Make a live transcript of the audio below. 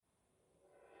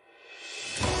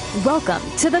Welcome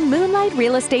to the Moonlight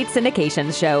Real Estate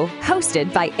Syndication Show,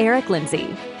 hosted by Eric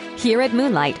Lindsay. Here at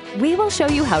Moonlight, we will show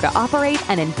you how to operate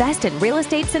and invest in real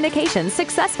estate syndications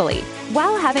successfully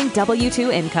while having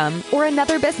W-2 income or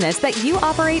another business that you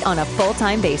operate on a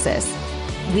full-time basis.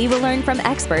 We will learn from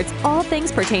experts all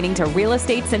things pertaining to real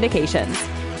estate syndications.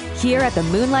 Here at the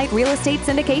Moonlight Real Estate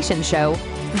Syndication Show,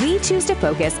 we choose to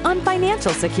focus on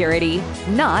financial security,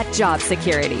 not job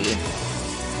security.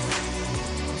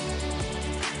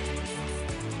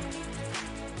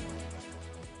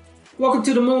 Welcome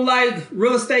to the Moonlight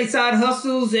Real Estate Side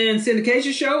Hustles and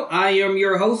Syndication Show. I am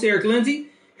your host, Eric Lindsay.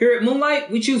 Here at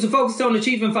Moonlight, we choose to focus on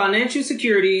achieving financial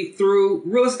security through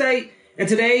real estate. And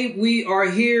today we are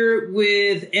here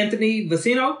with Anthony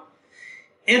Vicino.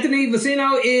 Anthony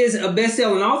Vicino is a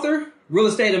best-selling author, real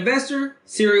estate investor,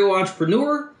 serial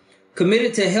entrepreneur,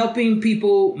 committed to helping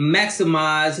people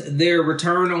maximize their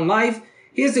return on life.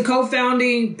 He is the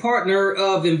co-founding partner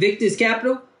of Invictus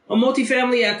Capital, a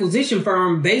multifamily acquisition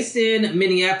firm based in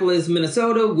Minneapolis,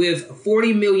 Minnesota, with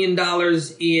 $40 million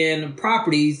in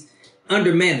properties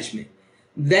under management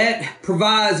that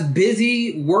provides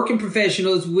busy working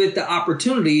professionals with the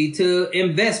opportunity to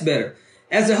invest better.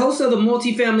 As the host of the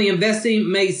Multifamily Investing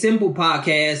Made Simple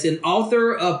podcast and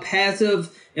author of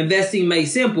Passive Investing Made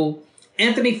Simple,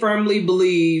 Anthony firmly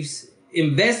believes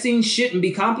investing shouldn't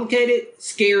be complicated,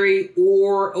 scary,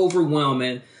 or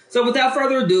overwhelming. So without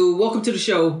further ado, welcome to the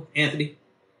show, Anthony.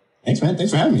 Thanks, man.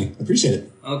 Thanks for having me. I appreciate it.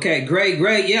 Okay,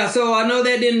 great. Yeah, so I know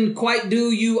that didn't quite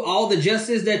do you all the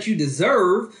justice that you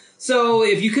deserve. So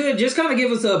if you could just kind of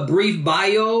give us a brief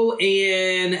bio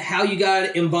and how you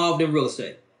got involved in real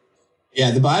estate.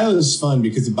 Yeah, the bio is fun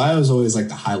because the bio is always like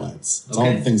the highlights. It's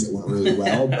all the things that went really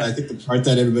well. But I think the part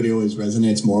that everybody always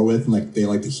resonates more with and like they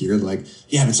like to hear, like,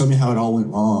 yeah, but tell me how it all went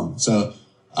wrong. So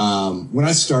when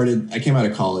I started, I came out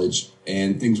of college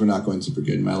and things were not going super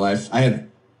good in my life. I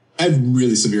had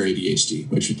really severe ADHD,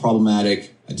 which was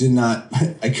problematic. I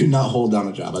could not hold down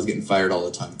a job. I was getting fired all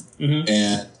the time. Mm-hmm.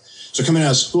 And so coming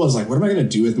out of school, I was like, what am I going to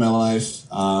do with my life?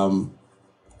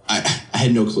 I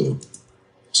had no clue.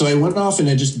 So I went off and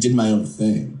I just did my own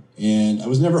thing. And I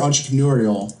was never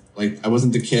entrepreneurial. Like I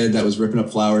wasn't the kid that was ripping up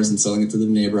flowers and selling it to the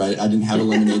neighbor. I didn't have a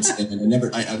lemonade stand.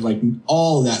 I like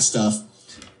all that stuff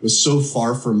was so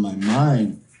far from my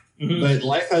mind. Mm-hmm. But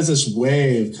life has this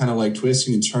way of kind of like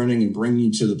twisting and turning and bringing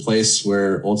you to the place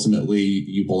where ultimately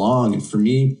you belong. And for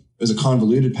me, it was a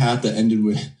convoluted path that ended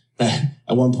with that.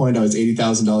 At one point, I was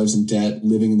 $80,000 in debt,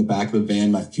 living in the back of a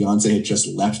van. My fiance had just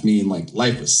left me and like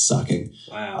life was sucking.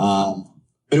 Wow.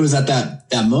 But it was at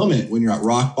that moment when you're at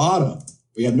rock bottom,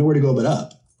 you have nowhere to go but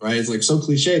up, right? It's like so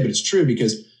cliche, but it's true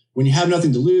because when you have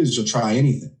nothing to lose, you'll try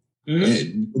anything. Mm-hmm.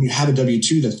 And when you have a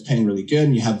W-2 that's paying really good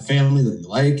and you have a family that you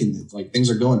like and like things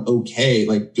are going okay,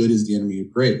 like good is the enemy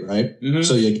of great, right? Mm-hmm.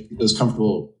 So you get those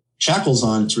comfortable shackles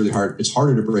on. It's really hard. It's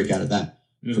harder to break out of that.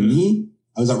 Mm-hmm. For me,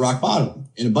 I was at rock bottom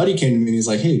and a buddy came to me and he's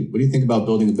like, hey, what do you think about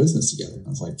building a business together? And I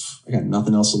was like, I got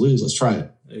nothing else to lose. Let's try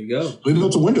it. There you go. We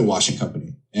built a window washing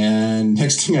company. And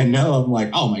next thing I know, I'm like,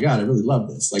 oh my God, I really love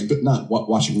this. Like, not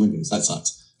washing windows. That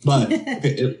sucks. But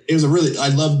it was I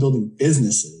love building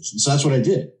businesses. And so that's what I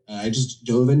did. I just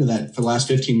dove into that for the last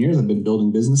 15 years. I've been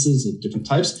building businesses of different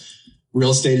types.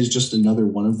 Real estate is just another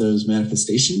one of those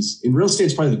manifestations. And real estate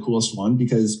is probably the coolest one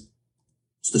because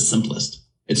it's the simplest.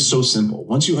 It's so simple.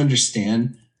 Once you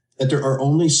understand that there are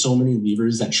only so many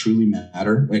levers that truly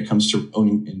matter when it comes to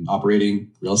owning and operating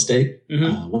real estate.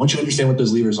 Mm-hmm. Once you understand what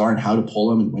those levers are and how to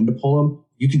pull them and when to pull them,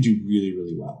 you can do really,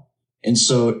 really well. And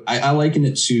so I liken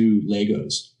it to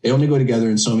Legos. They only go together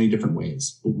in so many different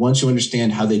ways. But once you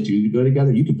understand how they do go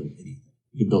together, you can build anything.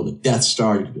 You can build a Death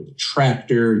Star, you can build a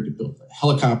tractor, you can build a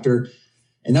helicopter.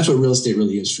 And that's what real estate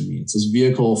really is for me. It's this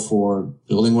vehicle for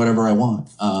building whatever I want,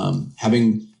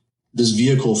 having this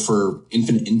vehicle for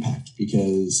infinite impact,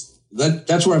 because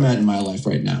that's where I'm at in my life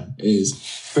right now, is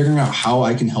figuring out how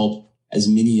I can help as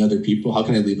many other people. How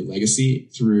can I leave a legacy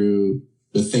through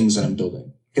the things that I'm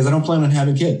building? Because I don't plan on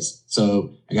having kids.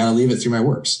 So I got to leave it through my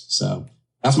works. So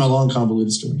that's my long,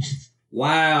 convoluted story.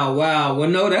 Wow. Well,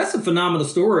 no, that's a phenomenal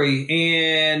story.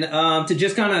 And to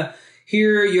just kind of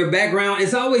hear your background,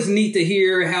 it's always neat to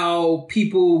hear how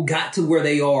people got to where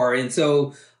they are. And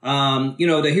so,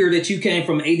 to hear that you came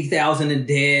from 80,000 in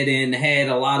debt and had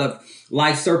a lot of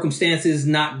life circumstances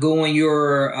not going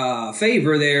your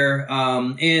favor there,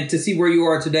 and to see where you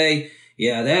are today.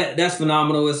 Yeah, that's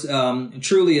phenomenal. It's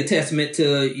truly a testament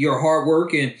to your hard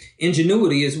work and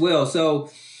ingenuity as well. So,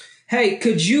 hey,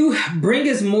 could you bring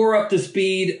us more up to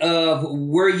speed of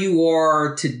where you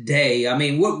are today? I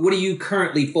mean, what are you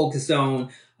currently focused on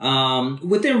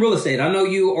within real estate. I know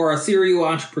you are a serial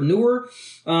entrepreneur,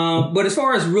 but as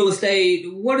far as real estate,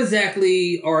 what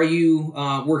exactly are you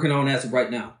working on as of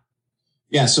right now?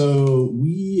 Yeah, so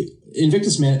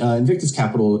Invictus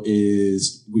Capital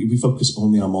we focus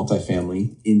only on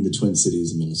multifamily in the Twin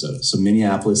Cities of Minnesota. So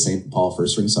Minneapolis, St. Paul,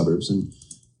 first ring suburbs. And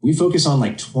we focus on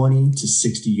like 20 to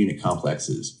 60 unit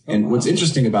complexes. And what's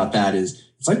interesting about that is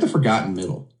it's like the forgotten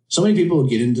middle. So many people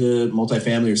get into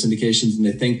multifamily or syndications and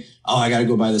they think, oh, I got to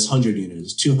go buy this 100 unit,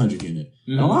 this 200 unit.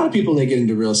 Mm-hmm. And a lot of people, they get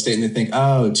into real estate and they think,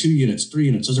 oh, 2 units, 3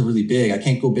 units, those are really big. I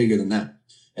can't go bigger than that.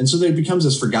 And so there becomes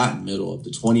this forgotten middle of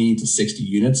the 20 to 60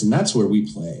 units. And that's where we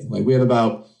play. Like we have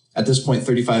about, at this point,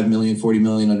 35 million, 40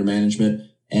 million under management.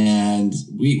 And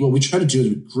what we try to do is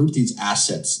we group these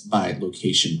assets by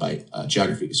location, by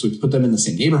geography. So we put them in the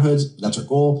same neighborhoods. That's our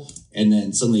goal. And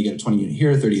then suddenly you get a 20 unit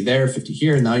here, 30 there, 50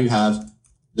 here. And now you have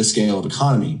the scale of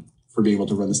economy for being able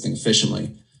to run this thing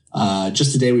efficiently.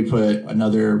 Just today, we put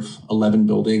another 11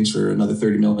 buildings for another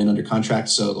 30 million under contract.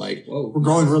 So like we're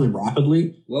growing really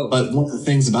rapidly. Whoa. But one of the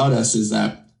things about us is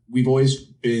that we've always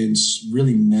been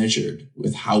really measured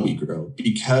with how we grow,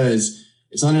 because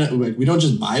it's not like we don't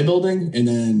just buy a building and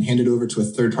then hand it over to a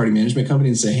third party management company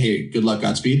and say, hey, good luck,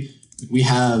 Godspeed. We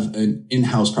have an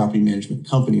in-house property management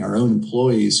company, our own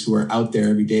employees who are out there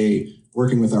every day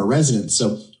working with our residents.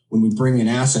 So when we bring in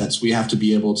assets, we have to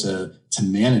be able to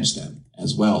manage them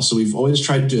as well. So we've always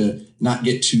tried to not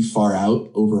get too far out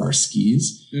over our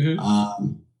skis.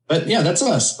 Mm-hmm. But yeah, that's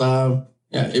us.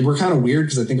 We're kind of weird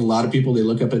because I think a lot of people, they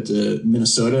look up at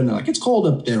Minnesota and they're like, it's cold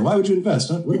up there. Why would you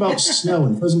invest? What about snow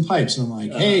and frozen pipes? And I'm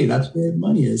like, hey, that's where the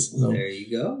money is. So. There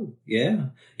you go. Yeah.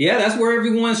 Yeah, that's where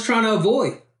everyone's trying to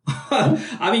avoid.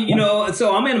 I mean,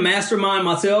 so I'm in a mastermind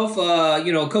myself,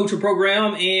 coach a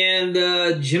program,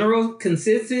 and general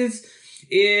consensus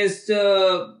is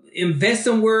to invest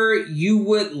somewhere you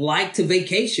would like to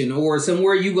vacation or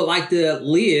somewhere you would like to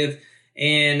live.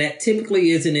 And that typically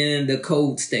isn't in the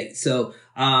cold state. So,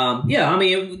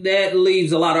 that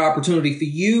leaves a lot of opportunity for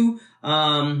you,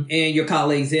 and your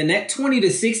colleagues. And that 20 to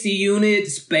 60 unit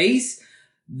space,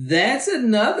 that's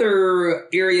another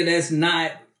area that's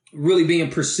not really being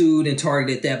pursued and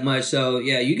targeted that much. So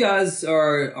yeah, you guys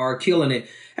are killing it.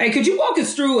 Hey, could you walk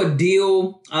us through a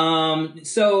deal?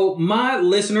 So my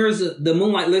listeners, the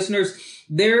Moonlight listeners,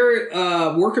 they're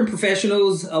working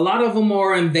professionals. A lot of them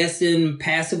are investing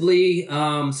passively.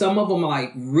 Some of them are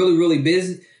like really, really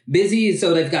busy.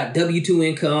 So they've got W-2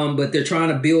 income, but they're trying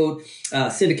to build a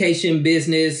syndication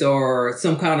business or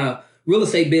some kind of real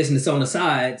estate business on the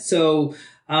side. So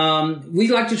we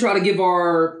like to try to give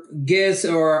our guests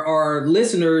or our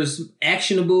listeners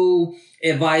actionable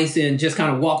advice and just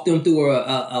kind of walk them through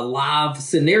a live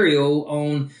scenario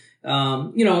on,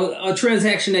 a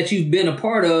transaction that you've been a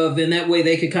part of. And that way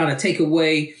they could kind of take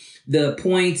away the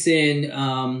points and,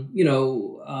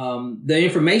 the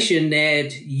information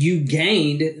that you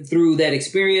gained through that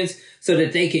experience so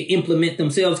that they can implement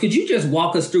themselves. Could you just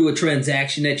walk us through a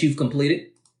transaction that you've completed?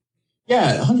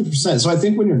 Yeah, 100%. So I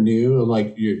think when you're new,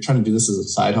 like you're trying to do this as a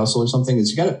side hustle or something,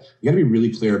 is you gotta be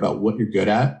really clear about what you're good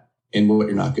at and what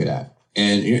you're not good at.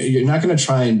 And you're not going to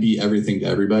try and be everything to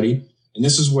everybody. And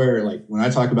this is where, like, when I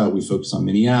talk about we focus on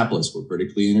Minneapolis, we're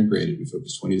vertically integrated. We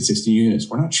focus 20 to 60 units.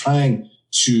 We're not trying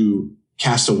to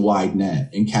cast a wide net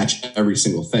and catch every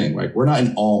single thing. Like, we're not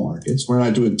in all markets. We're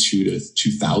not doing 2 to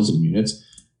 2,000 units.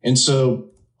 And so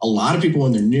a lot of people,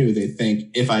 when they're new, they think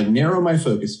if I narrow my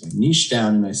focus, if I niche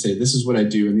down and I say, this is what I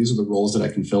do, and these are the roles that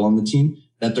I can fill on the team,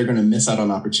 that they're going to miss out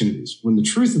on opportunities. When the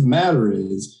truth of the matter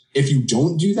is, if you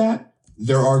don't do that,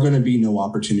 there are going to be no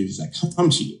opportunities that come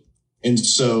to you. And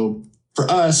so for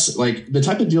us, like the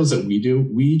type of deals that we do,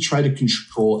 we try to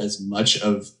control as much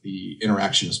of the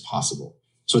interaction as possible.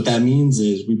 So what that means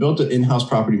is we built an in-house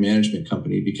property management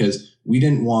company because we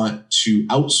didn't want to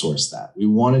outsource that. We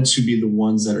wanted to be the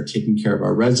ones that are taking care of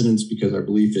our residents because our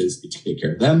belief is you take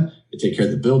care of them, you take care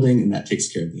of the building, and that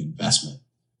takes care of the investment.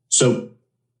 So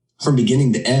from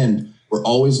beginning to end, we're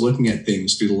always looking at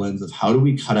things through the lens of how do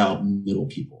we cut out middle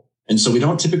people? And so we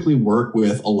don't typically work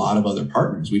with a lot of other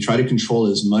partners. We try to control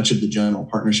as much of the general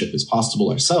partnership as possible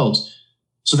ourselves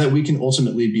so that we can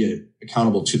ultimately be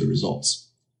accountable to the results.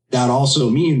 That also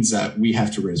means that we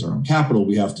have to raise our own capital.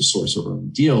 We have to source our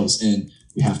own deals, and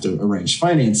we have to arrange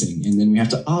financing, and then we have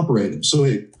to operate them. So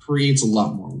it creates a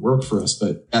lot more work for us,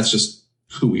 but that's just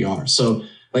who we are. So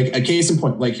like a case in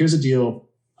point, like here's a deal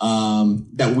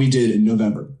that we did in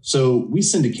November. So we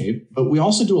syndicate, but we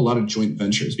also do a lot of joint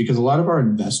ventures because a lot of our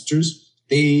investors,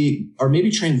 they are maybe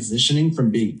transitioning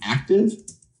from being active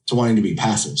to wanting to be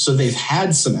passive. So they've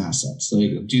had some assets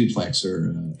like a duplex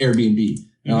or Airbnb.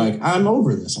 They're like, I'm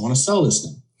over this. I want to sell this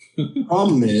now.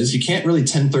 Problem is, you can't really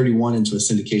 1031 into a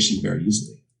syndication very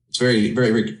easily. It's very,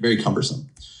 very, very, very cumbersome.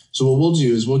 So what we'll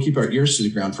do is we'll keep our ears to the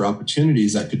ground for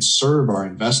opportunities that could serve our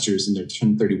investors in their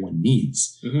 1031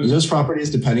 needs. And those properties,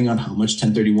 depending on how much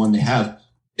 1031 they have,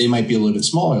 they might be a little bit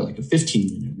smaller, like a 15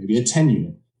 unit, maybe a 10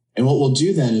 unit. And what we'll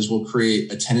do then is we'll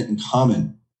create a tenant in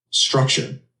common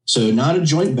structure. So not a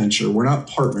joint venture. We're not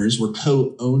partners. We're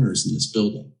co-owners in this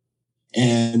building.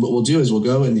 And what we'll do is we'll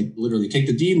go and they literally take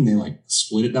the deed and they like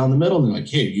split it down the middle. And they're like,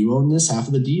 hey, you own this half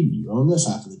of the deed. And you own this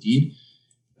half of the deed.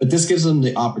 But this gives them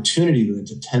the opportunity to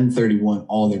 1031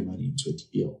 all their money into a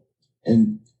deal.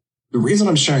 And the reason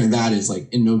I'm sharing that is like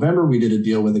in November, we did a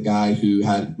deal with a guy who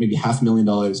had maybe $500,000 of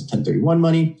 1031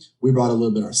 money. We brought a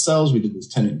little bit ourselves. We did this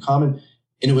tenant in common.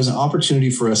 And it was an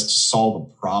opportunity for us to solve a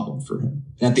problem for him.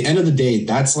 And at the end of the day,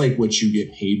 that's like what you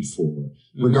get paid for,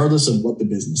 regardless of what the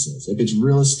business is. If it's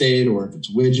real estate or if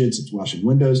it's widgets, it's washing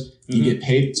windows, you get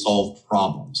paid to solve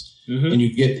problems. And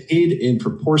you get paid in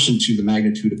proportion to the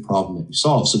magnitude of problem that you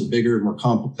solve. So the bigger, more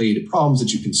complicated problems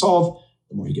that you can solve,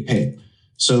 the more you get paid.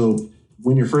 So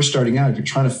when you're first starting out, if you're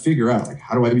trying to figure out, like,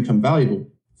 how do I become valuable?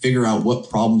 Figure out what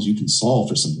problems you can solve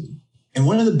for somebody. And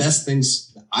one of the best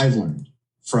things that I've learned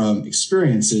from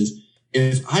experience is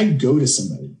if I go to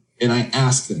somebody and I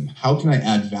ask them, how can I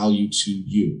add value to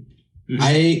you?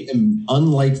 I am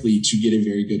unlikely to get a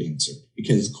very good answer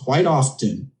because quite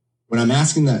often when I'm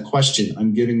asking that question,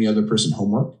 I'm giving the other person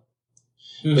homework.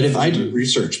 But if I do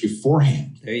research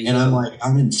beforehand and I'm like,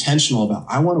 I'm intentional about,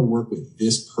 I want to work with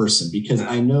this person because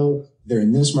I know they're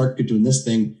in this market doing this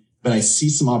thing, but I see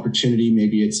some opportunity.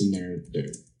 Maybe it's in their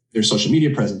social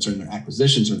media presence or in their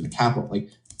acquisitions or in the capital. Like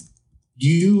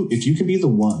if you can be the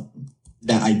one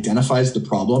that identifies the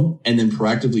problem and then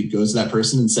proactively goes to that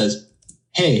person and says,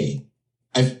 hey,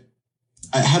 I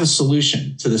have a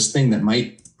solution to this thing that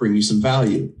might bring you some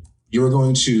value. You are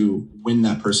going to win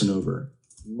that person over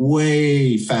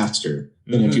way faster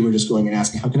than if you were just going and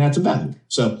asking, how can I add some value?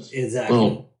 So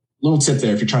little tip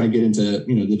there. If you're trying to get into,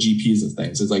 the GPs of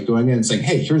things, it's like going in and saying,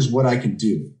 hey, here's what I can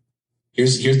do.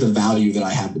 Here's the value that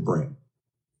I have to bring.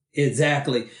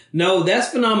 Exactly. No, that's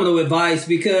phenomenal advice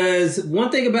because one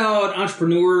thing about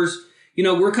entrepreneurs,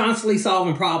 we're constantly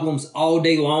solving problems all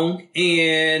day long.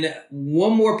 And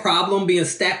one more problem being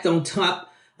stacked on top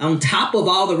of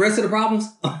all the rest of the problems,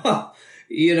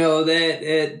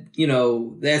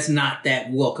 that's not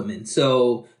that welcoming.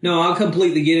 So no, I'll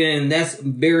completely get in. That's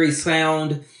very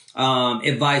sound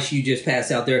advice you just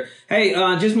passed out there. Hey,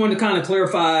 just wanted to kind of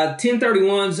clarify,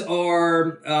 1031s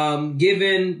are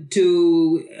given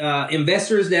to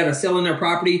investors that are selling their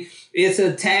property. It's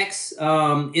a tax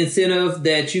incentive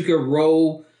that you could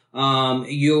roll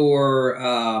the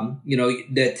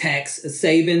tax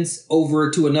savings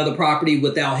over to another property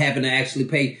without having to actually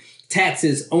pay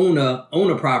taxes on a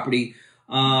property.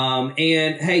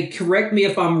 And hey, correct me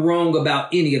if I'm wrong about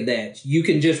any of that. You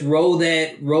can just roll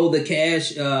the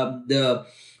cash,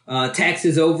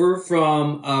 taxes over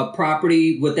from a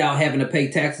property without having to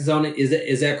pay taxes on it.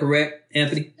 Is that correct,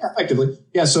 Anthony? Yeah, effectively.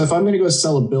 Yeah. So if I'm going to go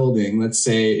sell a building, let's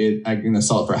say I'm going to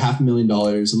sell it for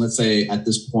 $500,000. And let's say at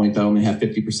this point, I only have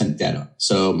 50% debt on.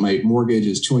 So my mortgage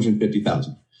is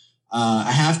 $250,000.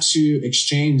 I have to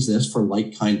exchange this for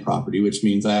like-kind property, which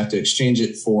means I have to exchange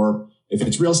it for, if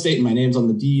it's real estate and my name's on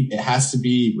the deed, it has to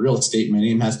be real estate. My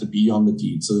name has to be on the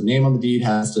deed. So the name on the deed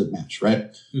has to match,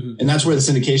 right? And that's where the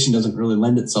syndication doesn't really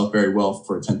lend itself very well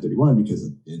for a 1031 because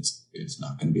it's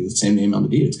not going to be the same name on the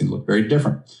deed. It's going to look very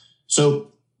different.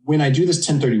 So when I do this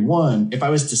 1031, if I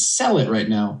was to sell it right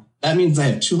now, that means I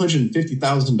have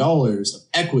 $250,000 of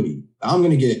equity I'm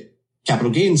going to get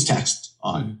capital gains taxed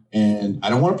on, and I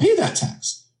don't want to pay that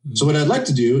tax. So what I'd like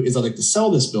to do is I'd like to sell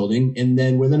this building, and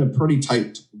then within a pretty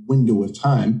tight window of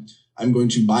time, I'm going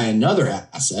to buy another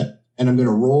asset, and I'm going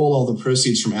to roll all the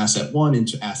proceeds from asset one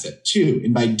into asset two.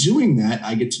 And by doing that,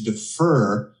 I get to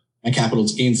defer my capital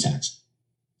gains tax.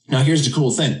 Now, here's the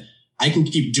cool thing. I can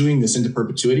keep doing this into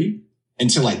perpetuity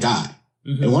until I die.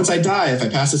 And once I die, if I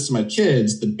pass this to my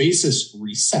kids, the basis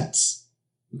resets.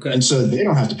 And so they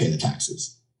don't have to pay the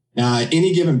taxes. Now, at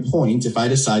any given point, if I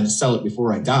decide to sell it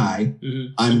before I die,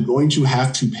 I'm going to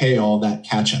have to pay all that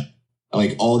catch up,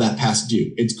 like all that past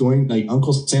due. It's going, like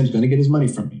Uncle Sam's going to get his money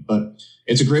from me, but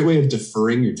it's a great way of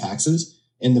deferring your taxes.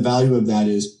 And the value of that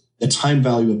is the time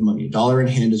value of money. A dollar in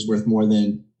hand is worth more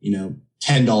than,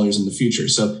 $10 in the future.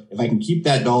 So if I can keep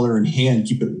that dollar in hand,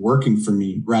 keep it working for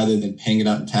me rather than paying it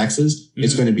out in taxes,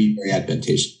 it's going to be very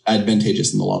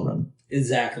advantageous in the long run.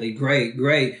 Exactly.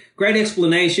 Great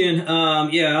explanation.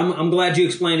 I'm glad you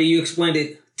explained it. You explained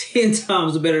it 10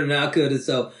 times better than I could. And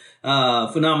so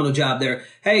Phenomenal job there.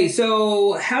 Hey,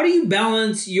 so how do you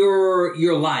balance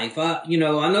your life? I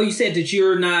know you said that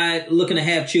you're not looking to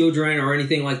have children or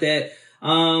anything like that.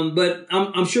 But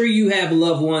I'm sure you have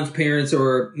loved ones, parents,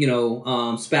 or,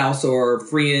 spouse or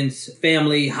friends,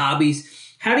 family, hobbies.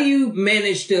 How do you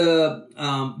manage to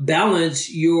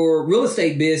balance your real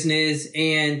estate business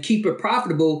and keep it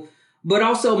profitable, but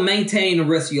also maintain the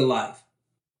rest of your life?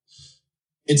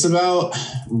 It's about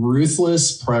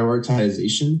ruthless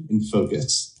prioritization and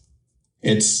focus.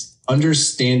 It's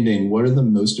understanding what are the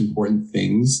most important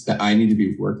things that I need to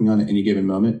be working on at any given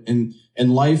moment. And in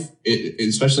life,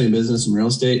 especially in business and real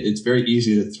estate, it's very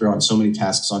easy to throw on so many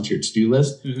tasks onto your to-do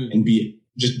list and be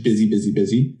just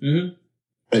busy. Mm-hmm.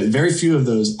 But very few of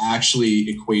those actually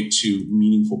equate to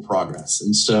meaningful progress.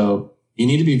 And so you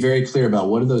need to be very clear about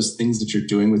what are those things that you're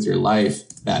doing with your life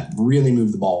that really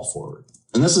move the ball forward.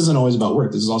 And this isn't always about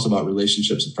work. This is also about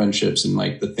relationships and friendships and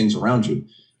like the things around you.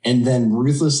 And then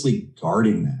ruthlessly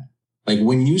guarding that. Like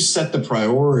when you set the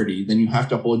priority, then you have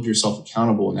to hold yourself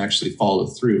accountable and actually follow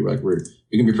through. Like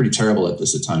we can be pretty terrible at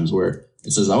this at times where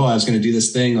it says, oh, I was going to do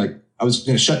this thing. Like I was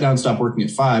going to shut down, stop working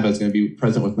at 5. I was going to be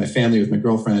present with my family, with my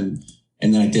girlfriend.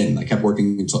 And then I didn't. I kept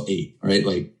working until 8, right?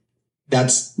 Like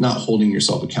that's not holding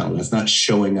yourself accountable. That's not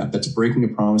showing up. That's breaking a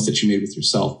promise that you made with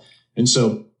yourself. And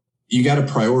so you got to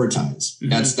prioritize. Mm-hmm.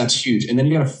 That's huge. And then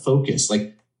you got to focus.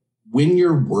 Like when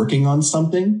you're working on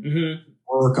something,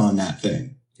 work on that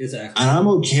thing. Exactly. And I'm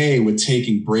okay with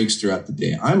taking breaks throughout the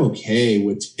day. I'm okay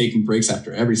with taking breaks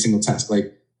after every single task.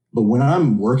 But when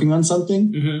I'm working on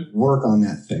something, work on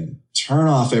that thing. Turn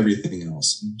off everything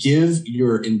else. Give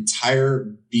your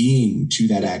entire being to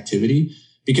that activity,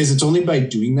 because it's only by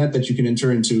doing that you can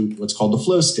enter into what's called the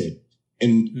flow state.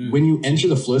 And when you enter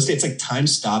the flow state, it's like time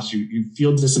stops. You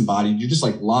feel disembodied. You're just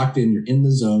like locked in. You're in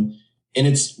the zone. And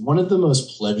it's one of the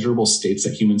most pleasurable states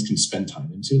that humans can spend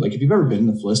time into. Like if you've ever been in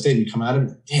the flow state and you come out of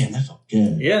it, damn, that felt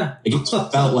good. Yeah. Like it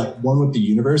felt like one with the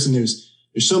universe. And there's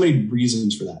so many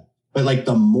reasons for that. But like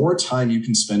the more time you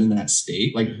can spend in that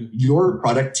state, like your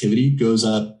productivity goes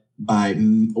up by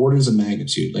orders of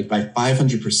magnitude, like by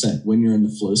 500% when you're in the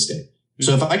flow state.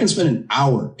 So if I can spend an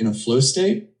hour in a flow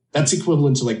state, that's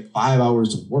equivalent to like 5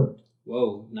 hours of work.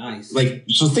 Whoa, nice. Like,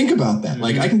 so think about that.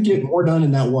 Like I can get more done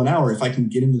in that 1 hour if I can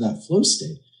get into that flow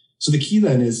state. So the key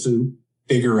then is to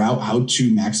figure out how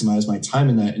to maximize my time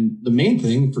in that. And the main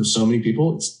thing for so many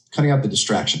people, it's cutting out the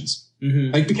distractions.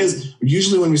 Like, because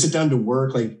usually when we sit down to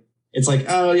work, like, it's like,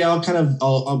 oh yeah, I'm kind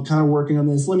of working on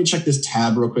this. Let me check this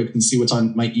tab real quick and see what's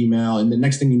on my email. And the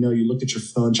next thing you know, you looked at your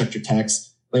phone, checked your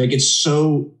text. Like it's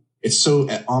so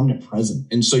omnipresent.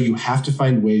 And so you have to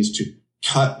find ways to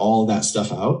cut all that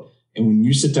stuff out. And when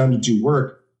you sit down to do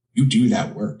work, you do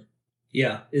that work.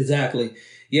 Yeah, exactly.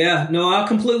 Yeah, no, I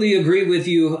completely agree with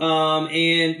you.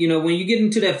 And when you get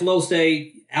into that flow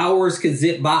state, hours can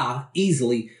zip by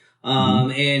easily.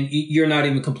 And you're not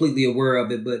even completely aware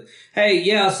of it. But hey,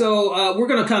 yeah, so we're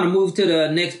going to kind of move to the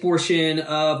next portion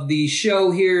of the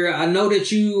show here. I know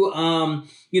that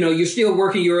you're still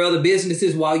working your other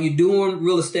businesses while you're doing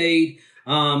real estate.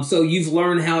 So you've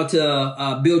learned how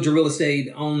to build your real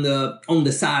estate on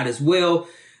the side as well.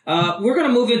 We're going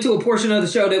to move into a portion of the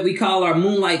show that we call our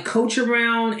Moonlight Coach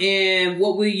Around. And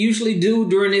what we usually do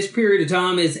during this period of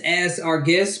time is ask our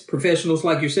guests, professionals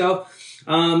like yourself,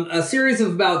 a series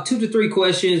of about 2 to 3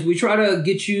 questions. We try to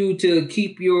get you to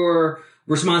keep your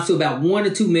response to about 1 to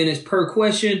 2 minutes per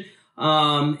question.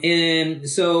 And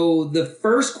so the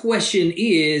first question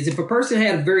is, if a person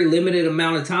had a very limited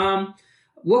amount of time,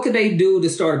 what could they do to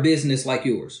start a business like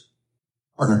yours?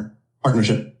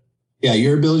 Partnership. Yeah.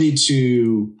 Your ability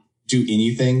to do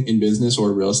anything in business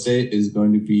or real estate is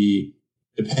going to be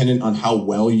dependent on how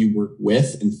well you work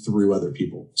with and through other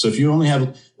people. So if you only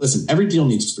listen, every deal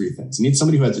needs 3 things. You need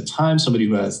somebody who has the time, somebody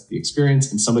who has the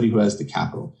experience, and somebody who has the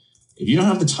capital. If you don't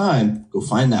have the time, go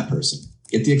find that person,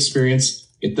 get the experience,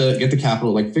 get the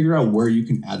capital, like figure out where you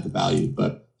can add the value.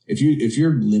 But if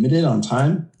you're limited on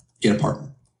time, get a partner.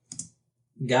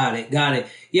 Got it.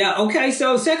 Yeah. Okay.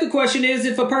 So second question is,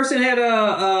 if a person had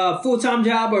a full-time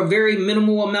job or very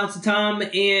minimal amounts of time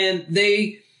and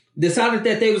they decided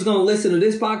that they was going to listen to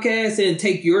this podcast and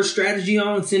take your strategy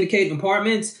on syndicating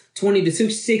apartments, 20 to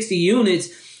 60 units,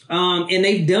 and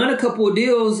they've done a couple of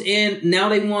deals and now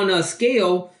they want to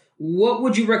scale, what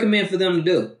would you recommend for them to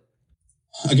do?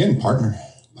 Again,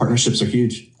 partnerships are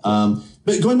huge.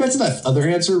 But going back to that other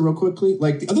answer real quickly,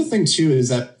 like the other thing too is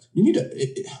that you need to,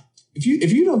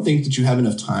 if you don't think that you have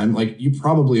enough time, like you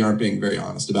probably aren't being very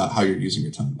honest about how you're using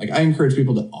your time. Like I encourage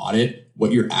people to audit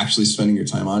what you're actually spending your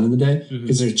time on in the day,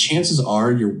 because their chances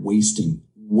are you're wasting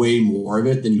way more of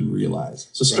it than you realize.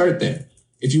 So start there.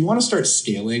 if you want to start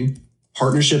scaling,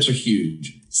 partnerships are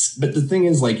huge. But the thing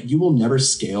is, like, you will never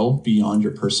scale beyond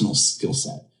your personal skill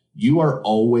set. You are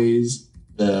always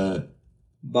the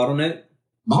bottleneck.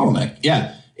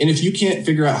 Yeah. And if you can't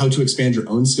figure out how to expand your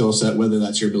own skill set, whether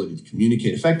that's your ability to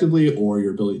communicate effectively or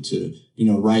your ability to,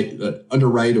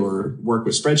 underwrite or work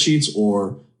with spreadsheets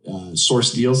or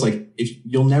source deals, like, if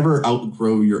you'll never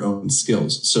outgrow your own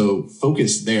skills. So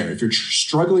focus there. If you're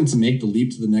struggling to make the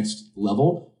leap to the next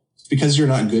level, it's because you're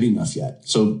not good enough yet.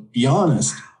 So be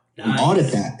honest and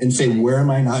audit that and say, where am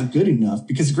I not good enough?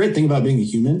 Because the great thing about being a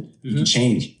human, you can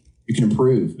change, you can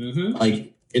improve.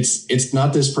 Like, it's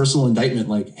not this personal indictment.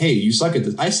 Like, hey, you suck at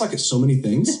this. I suck at so many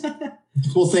things. The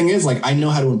cool thing is, like, I know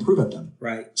how to improve at them.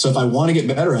 Right. So if I want to get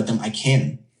better at them, I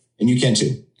can, and you can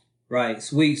too. Right.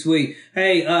 Sweet.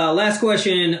 Hey, last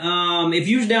question. If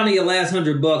you was down to your last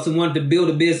 $100 and wanted to build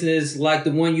a business like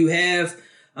the one you have,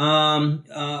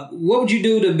 what would you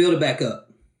do to build it back up?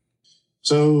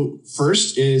 So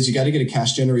first is you got to get a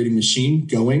cash generating machine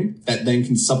going that then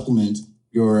can supplement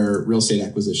your real estate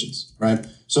acquisitions, right?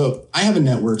 So I have a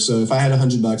network. So if I had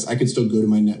 $100, I could still go to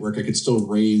my network. I could still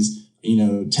raise,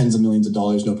 tens of millions of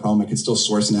dollars. No problem. I could still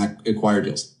source and acquire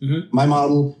deals. My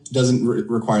model doesn't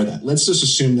require that. Let's just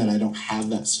assume that I don't have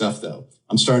that stuff though.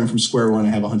 I'm starting from square one. I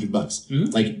have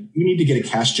 $100. Like, you need to get a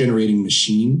cash generating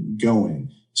machine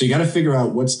going. So you got to figure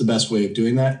out what's the best way of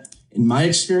doing that. In my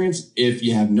experience, if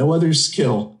you have no other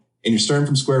skill and you're starting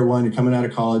from square one, you're coming out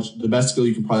of college, the best skill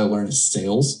you can probably learn is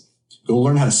sales. Go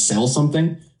learn how to sell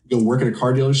something. Go work at a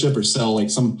car dealership or sell like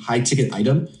some high ticket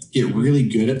item. Get really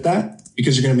good at that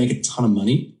because you're going to make a ton of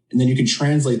money. And then you can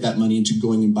translate that money into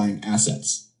going and buying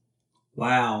assets.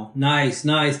 Wow. Nice.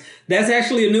 That's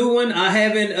actually a new one. I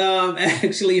haven't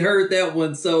actually heard that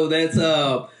one. So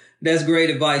that's great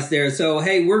advice there. So,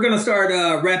 hey, we're going to start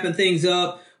wrapping things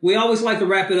up. We always like to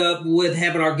wrap it up with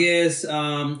having our guests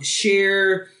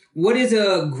share what is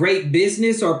a great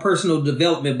business or personal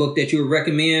development book that you would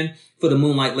recommend for the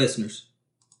Moonlight listeners.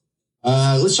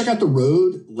 Let's check out The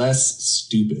Road Less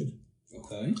Stupid.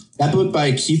 Okay. That book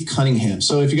by Keith Cunningham.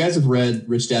 So if you guys have read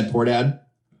Rich Dad, Poor Dad,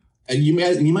 you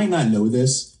might not know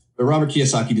this, but Robert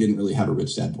Kiyosaki didn't really have a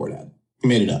Rich Dad, Poor Dad. He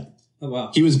made it up. Oh, wow.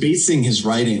 He was basing his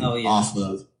writing off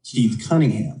of Keith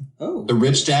Cunningham. Oh. The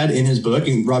Rich Dad in his book,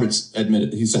 and Robert's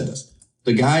admitted, he said this,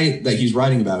 the guy that he's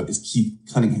writing about is Keith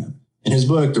Cunningham. And his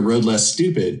book, The Road Less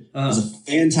Stupid, is a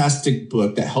fantastic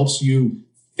book that helps you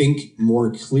think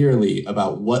more clearly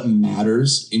about what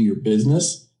matters in your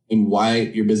business and why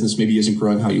your business maybe isn't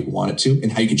growing how you want it to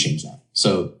and how you can change that.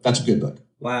 So that's a good book.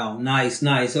 Wow. Nice.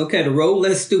 Okay. The Road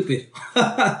Less Stupid.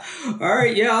 All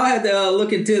right. Yeah. I'll have to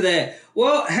look into that.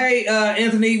 Well, hey,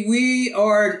 Anthony, we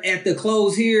are at the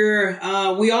close here.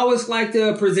 We always like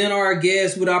to present our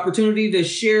guests with opportunity to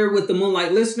share with the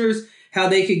Moonlight listeners how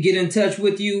they could get in touch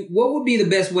with you. What would be the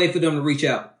best way for them to reach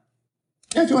out?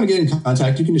 Yeah, if you want to get in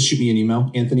contact, you can just shoot me an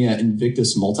email,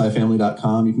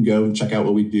 Anthony@invictusmultifamily.com. You can go and check out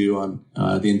what we do on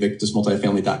the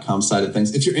invictusmultifamily.com side of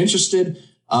things. If you're interested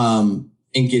in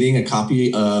getting a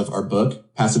copy of our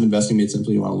book, Passive Investing Made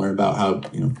Simple, you want to learn about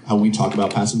how we talk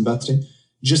about passive investing,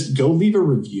 just go leave a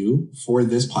review for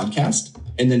this podcast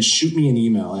and then shoot me an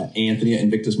email at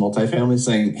Anthony@invictusmultifamily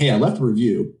saying, hey, I left a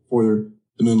review for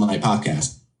the Moonlight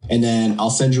podcast. And then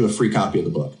I'll send you a free copy of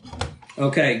the book.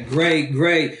 Okay,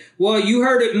 great. Well, you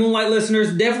heard it, Moonlight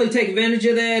listeners. Definitely take advantage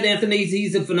of that.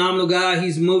 He's a phenomenal guy.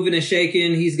 He's moving and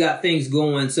shaking. He's got things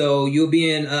going. So you'll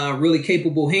be in really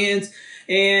capable hands.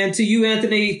 And to you,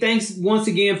 Anthony, thanks once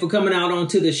again for coming out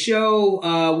onto the show.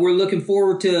 We're looking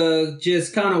forward to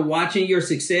just kind of watching your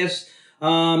success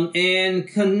and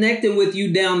connecting with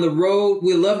you down the road.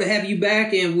 We'd love to have you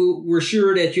back, and we're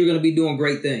sure that you're going to be doing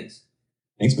great things.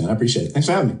 Thanks, man. I appreciate it. Thanks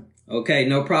for having me. Okay,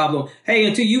 no problem. Hey,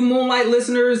 and to you Moonlight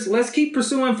listeners, let's keep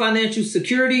pursuing financial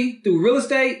security through real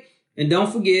estate, and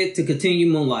don't forget to continue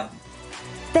Moonlight.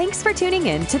 Thanks for tuning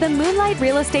in to the Moonlight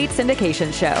Real Estate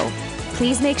Syndication Show.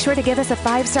 Please make sure to give us a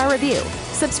 5-star review,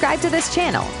 subscribe to this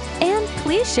channel, and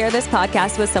please share this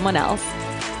podcast with someone else.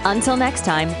 Until next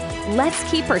time, let's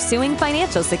keep pursuing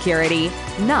financial security,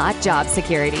 not job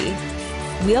security.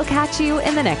 We'll catch you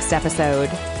in the next episode.